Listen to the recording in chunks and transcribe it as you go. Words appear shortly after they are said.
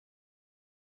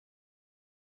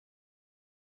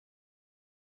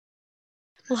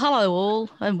Well, hello all,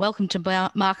 and welcome to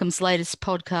Markham's latest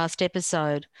podcast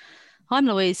episode. I'm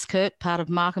Louise Kirk, part of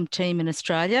Markham team in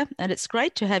Australia, and it's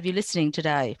great to have you listening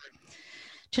today.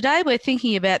 Today, we're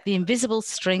thinking about the invisible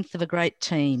strength of a great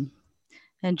team.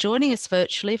 And joining us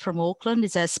virtually from Auckland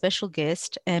is our special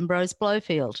guest, Ambrose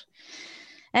Blowfield.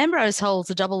 Ambrose holds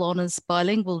a double honours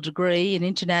bilingual degree in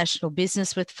international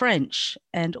business with French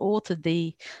and authored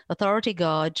the Authority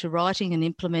Guide to Writing and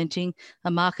Implementing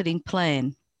a Marketing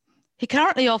Plan. He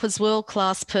currently offers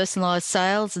world-class personalised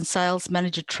sales and sales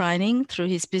manager training through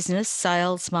his business,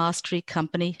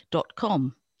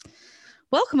 salesmasterycompany.com.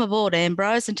 Welcome aboard,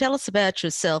 Ambrose, and tell us about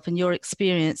yourself and your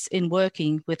experience in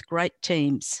working with great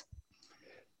teams.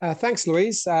 Thanks,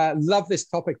 Louise. Love this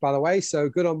topic, by the way. So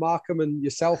good on Markham and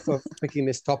yourself for picking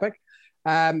this topic.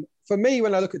 For me,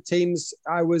 when I look at teams,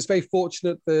 I was very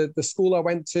fortunate. The school I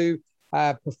went to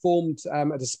performed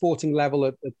at a sporting level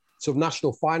at sort of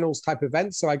national finals type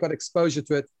events. So I got exposure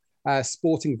to it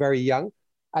sporting very young.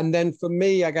 And then for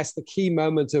me, I guess the key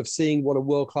moment of seeing what a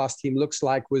world-class team looks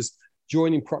like was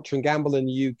joining Procter & Gamble in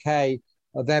the UK,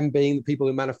 them being the people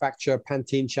who manufacture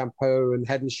Pantene shampoo and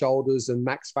Head & Shoulders and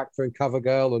Max Factor and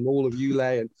CoverGirl and all of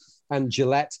Ulay and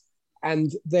Gillette.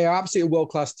 And they are absolutely a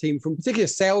world-class team from particularly a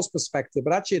sales perspective,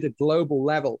 but actually at a global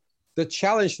level. The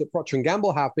challenge that Procter &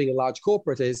 Gamble have being a large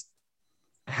corporate is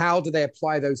how do they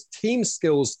apply those team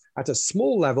skills at a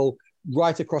small level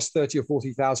right across 30 or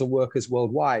 40,000 workers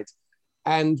worldwide?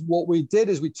 And what we did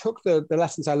is we took the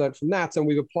lessons I learned from that and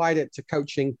we've applied it to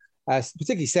coaching,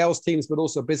 particularly sales teams, but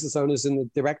also business owners and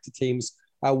the director teams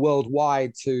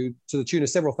worldwide to the tune of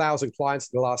several thousand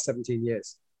clients in the last 17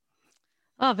 years.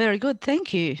 Oh, very good.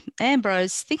 Thank you.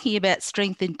 Ambrose, thinking about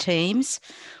strength in teams,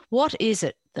 what is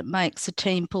it that makes a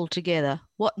team pull together?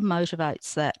 What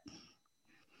motivates that?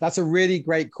 That's a really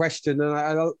great question.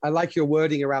 And I like your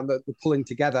wording around the pulling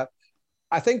together.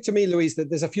 I think to me, Louise, that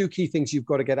there's a few key things you've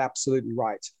got to get absolutely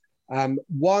right.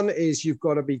 One is you've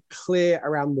got to be clear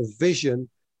around the vision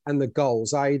and the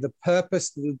goals, i.e. the purpose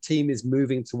that the team is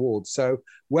moving towards. So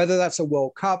whether that's a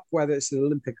World Cup, whether it's an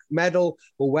Olympic medal,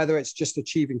 or whether it's just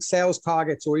achieving sales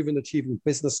targets or even achieving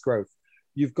business growth,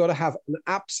 you've got to have an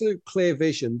absolute clear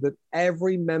vision that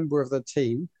every member of the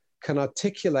team can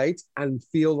articulate and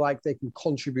feel like they can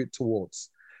contribute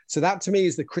towards. So that to me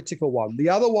is the critical one. The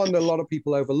other one that a lot of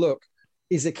people overlook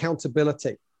is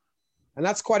accountability. And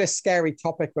that's quite a scary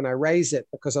topic when I raise it,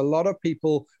 because a lot of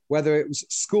people, whether it was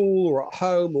at school or at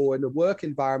home or in a work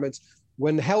environment,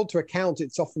 when held to account,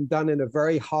 it's often done in a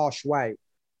very harsh way.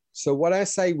 So when I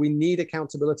say we need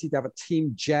accountability to have a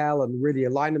team gel and really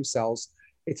align themselves,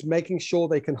 it's making sure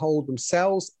they can hold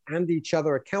themselves and each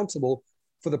other accountable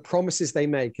for the promises they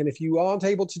make. And if you aren't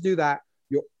able to do that,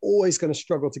 you're always going to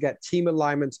struggle to get team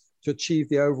alignment to achieve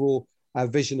the overall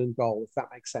vision and goal, if that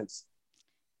makes sense.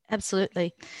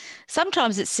 Absolutely.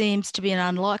 Sometimes it seems to be an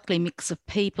unlikely mix of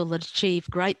people that achieve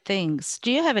great things.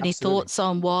 Do you have any thoughts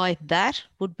on why that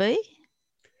would be?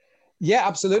 Yeah,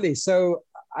 absolutely. So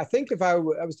I think if I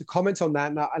was to comment on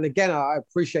that, and again, I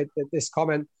appreciate this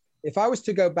comment, if I was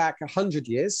to go back 100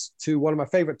 years to one of my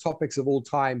favorite topics of all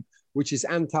time, which is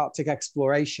Antarctic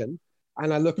exploration.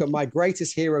 And I look at my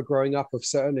greatest hero growing up of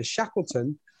Sir Ernest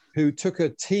Shackleton, who took a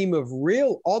team of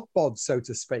real oddbods, so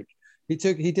to speak. He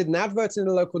did an advert in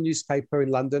a local newspaper in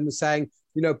London saying,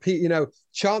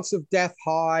 chance of death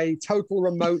high, total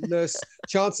remoteness,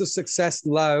 chance of success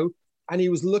low. And he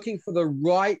was looking for the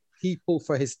right people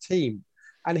for his team.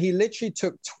 And he literally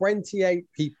took 28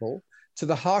 people to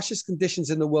the harshest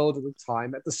conditions in the world at the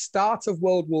time at the start of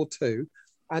World War II.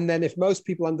 And then if most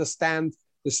people understand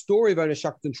the story of Ernest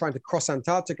Shackleton trying to cross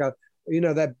Antarctica,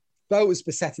 their boat was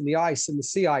beset in the ice and the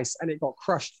sea ice, and it got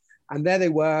crushed. And there they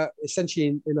were,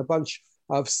 essentially in a bunch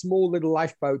of small little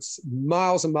lifeboats,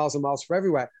 miles and miles and miles from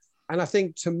everywhere. And I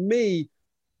think to me,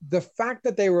 the fact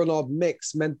that they were an odd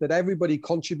mix meant that everybody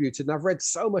contributed. And I've read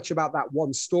so much about that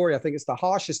one story. I think it's the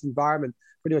harshest environment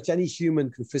pretty much any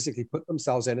human can physically put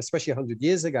themselves in, especially 100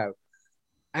 years ago.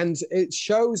 And it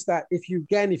shows that if you've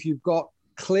got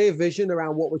clear vision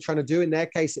around what we're trying to do. In their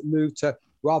case, it moved to,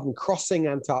 rather than crossing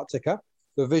Antarctica,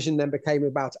 the vision then became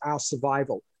about our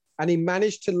survival. And he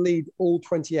managed to lead all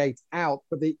 28 out,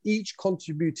 but they each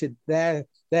contributed their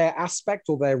aspect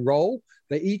or their role.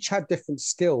 They each had different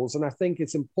skills. And I think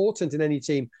it's important in any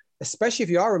team, especially if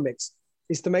you are a mix,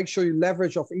 is to make sure you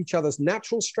leverage off each other's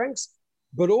natural strengths,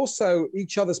 but also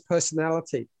each other's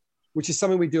personality, which is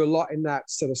something we do a lot in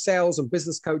that sort of sales and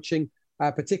business coaching.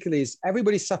 Particularly is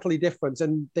everybody's subtly different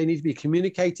and they need to be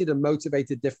communicated and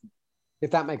motivated different,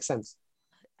 if that makes sense.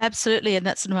 Absolutely, and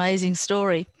that's an amazing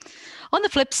story. On the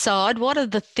flip side, what are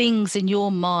the things in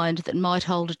your mind that might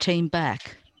hold a team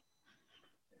back?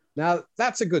 Now,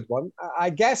 that's a good one. I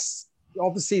guess,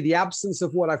 obviously, the absence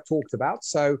of what I've talked about.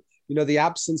 So, the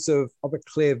absence of a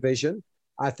clear vision.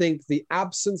 I think the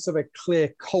absence of a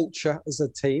clear culture as a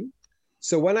team.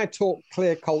 So when I talk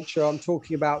clear culture, I'm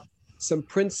talking about some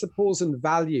principles and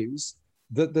values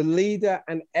that the leader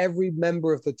and every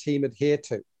member of the team adhere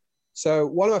to. So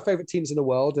one of my favorite teams in the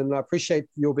world, and I appreciate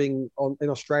your being in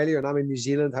Australia and I'm in New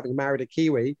Zealand, having married a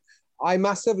Kiwi, I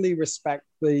massively respect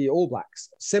the All Blacks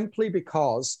simply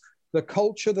because the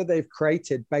culture that they've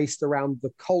created based around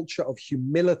the culture of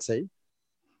humility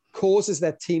causes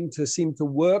their team to seem to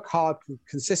work hard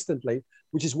consistently,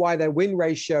 which is why their win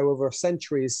ratio over a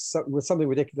century is something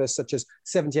ridiculous, such as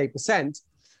 78%.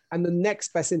 And the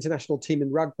next best international team in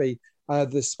rugby,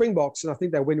 the Springboks, and I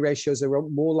think their win ratios are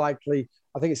more likely,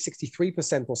 I think it's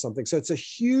 63% or something. So it's a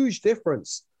huge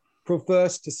difference from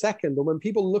first to second. And when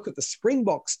people look at the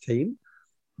Springboks team,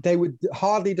 they would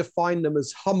hardly define them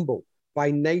as humble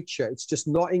by nature. It's just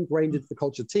not ingrained into the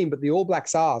culture of the team, but the All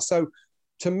Blacks are. So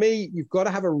to me, you've got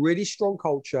to have a really strong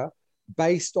culture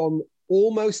based on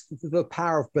almost the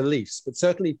power of beliefs, but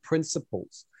certainly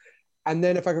principles. And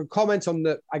then if I could comment on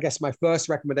I guess my first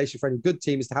recommendation for any good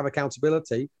team is to have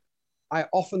accountability. I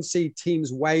often see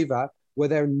teams waver where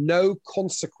there are no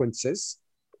consequences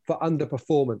for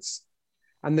underperformance.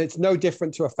 And it's no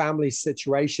different to a family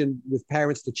situation with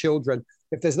parents to children.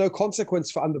 If there's no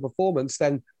consequence for underperformance,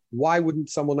 then why wouldn't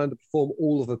someone underperform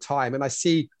all of the time? And I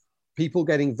see people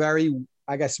getting very,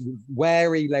 I guess,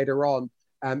 wary later on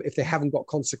if they haven't got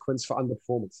consequence for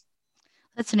underperformance.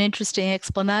 That's an interesting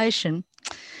explanation.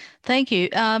 Thank you.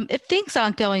 If things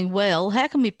aren't going well, how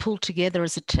can we pull together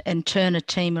and turn a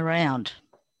team around?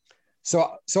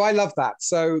 So I love that.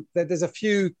 So there's a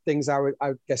few things I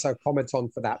guess I'll comment on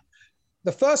for that.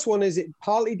 The first one is it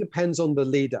partly depends on the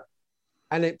leader,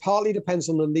 and it partly depends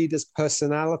on the leader's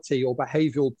personality or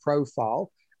behavioral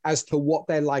profile as to what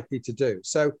they're likely to do.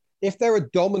 So if they're a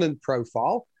dominant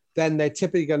profile, then they're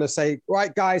typically going to say,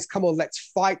 right, guys, come on,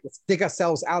 let's fight. Let's dig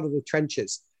ourselves out of the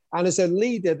trenches. And as a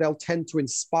leader, they'll tend to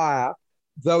inspire,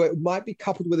 though it might be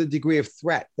coupled with a degree of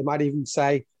threat. They might even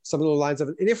say something along the lines of,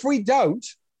 and if we don't,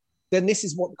 then this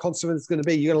is what the consequence is going to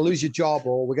be. You're going to lose your job,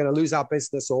 or we're going to lose our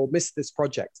business, or miss this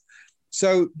project.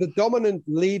 So the dominant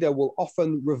leader will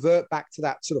often revert back to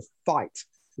that sort of fight,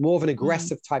 more of an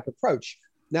aggressive type approach.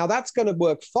 Now, that's going to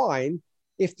work fine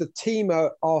if the team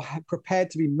are prepared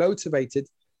to be motivated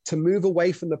to move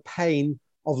away from the pain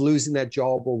of losing their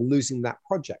job or losing that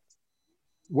project.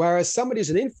 Whereas somebody who's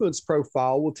an influence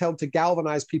profile will tend to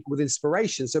galvanize people with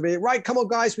inspiration. So be right, come on,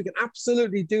 guys, we can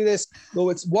absolutely do this. Well,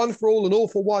 it's one for all and all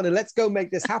for one, and let's go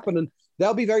make this happen. And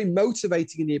they'll be very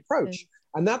motivating in the approach.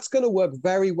 And that's going to work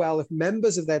very well if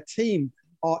members of their team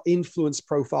are influence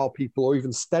profile people or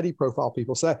even steady profile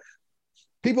people. So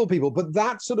people, but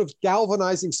that sort of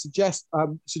galvanizing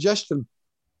suggestion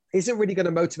isn't really going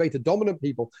to motivate the dominant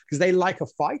people because they like a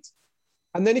fight.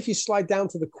 And then if you slide down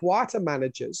to the quieter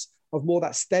managers of more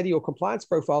that steady or compliance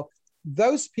profile,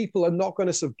 those people are not going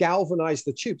to sort of galvanize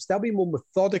the troops. They'll be more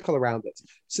methodical around it.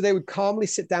 So they would calmly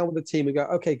sit down with the team and go,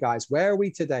 okay, guys, where are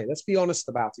we today? Let's be honest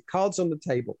about it. Cards on the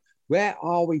table. Where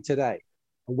are we today?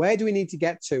 And where do we need to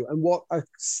get to? And what a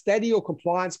steady or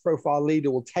compliance profile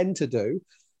leader will tend to do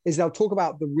is they'll talk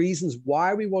about the reasons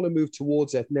why we want to move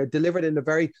towards it. And they'll deliver it in a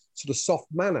very sort of soft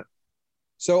manner.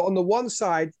 So on the one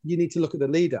side, you need to look at the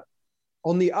leader.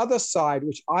 On the other side,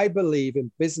 which I believe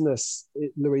in business,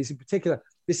 Louise, in particular,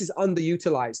 this is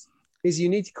underutilized, is you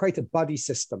need to create a buddy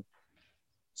system.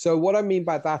 So what I mean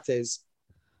by that is,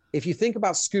 if you think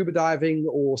about scuba diving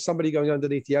or somebody going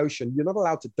underneath the ocean, you're not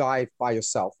allowed to dive by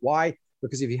yourself. Why?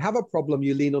 Because if you have a problem,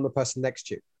 you lean on the person next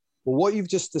to you. Well, what you've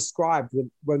just described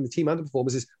when the team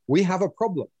underperforms is we have a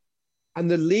problem. And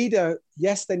the leader,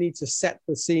 yes, they need to set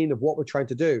the scene of what we're trying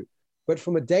to do. But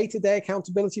from a day-to-day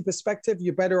accountability perspective,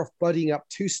 you're better off buddying up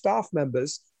two staff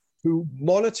members who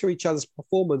monitor each other's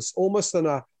performance almost on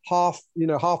a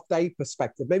half-day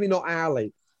perspective, maybe not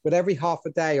hourly, but every half a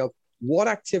day of what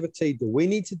activity do we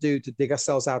need to do to dig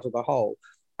ourselves out of the hole?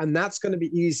 And that's going to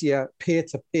be easier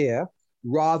peer-to-peer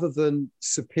rather than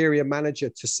superior manager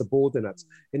to subordinates.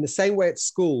 In the same way at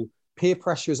school, peer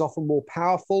pressure is often more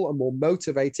powerful and more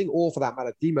motivating, or for that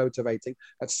matter, demotivating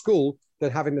at school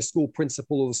than having the school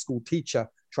principal or the school teacher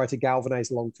try to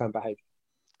galvanize long-term behavior.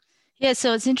 Yeah,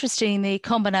 so it's interesting the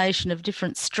combination of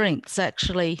different strengths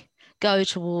actually go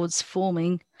towards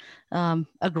forming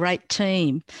a great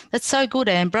team. That's so good,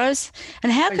 Ambrose.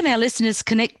 And how can our listeners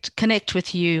connect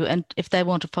with you and if they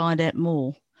want to find out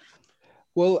more?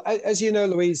 Well, as you know,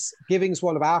 Louise, giving is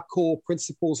one of our core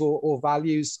principles or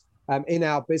values in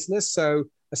our business. So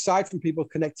aside from people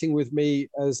connecting with me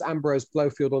as Ambrose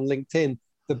Blowfield on LinkedIn,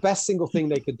 the best single thing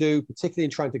they could do, particularly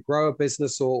in trying to grow a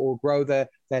business or grow their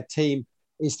team,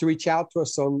 is to reach out to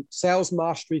us on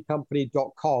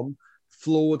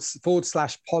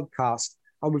salesmasterycompany.com/podcast.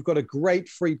 And we've got a great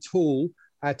free tool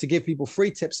to give people free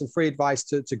tips and free advice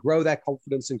to grow their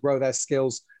confidence and grow their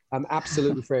skills,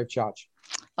 absolutely free of charge.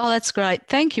 Oh, that's great.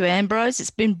 Thank you, Ambrose. It's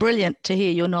been brilliant to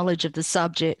hear your knowledge of the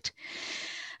subject.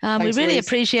 We really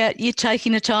appreciate you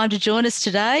taking the time to join us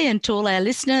today, and to all our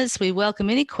listeners, we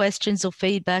welcome any questions or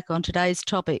feedback on today's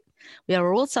topic. We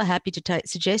are also happy to take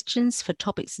suggestions for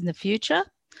topics in the future.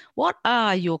 What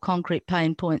are your concrete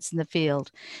pain points in the field,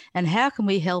 and how can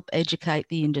we help educate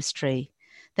the industry?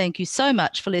 Thank you so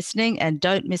much for listening, and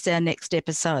don't miss our next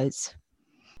episodes.